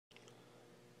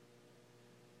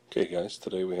Okay guys,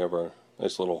 today we have our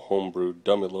nice little homebrew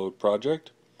dummy load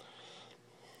project.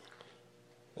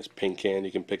 This pink can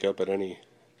you can pick up at any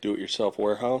do-it-yourself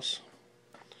warehouse.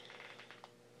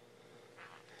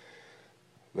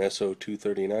 An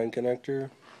SO239 connector.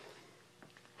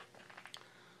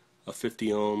 A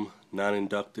 50 ohm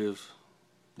non-inductive,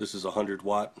 this is a 100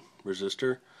 watt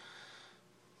resistor.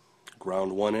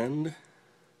 Ground one end.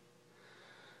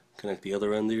 Connect the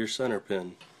other end to your center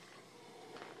pin.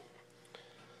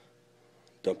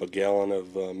 Dump a gallon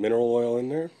of mineral oil in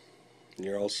there, and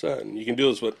you're all set. And you can do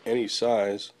this with any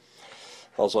size.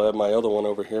 Also, I have my other one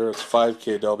over here. It's 5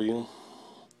 kW.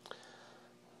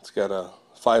 It's got a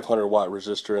 500 watt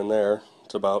resistor in there.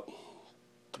 It's about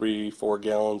 3-4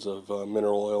 gallons of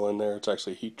mineral oil in there. It's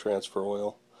actually heat transfer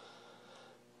oil.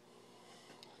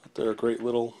 But they're a great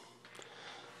little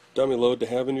dummy load to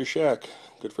have in your shack.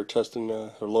 Good for testing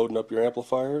or loading up your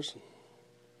amplifiers.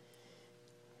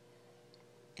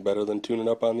 Better than tuning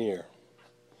up on the air.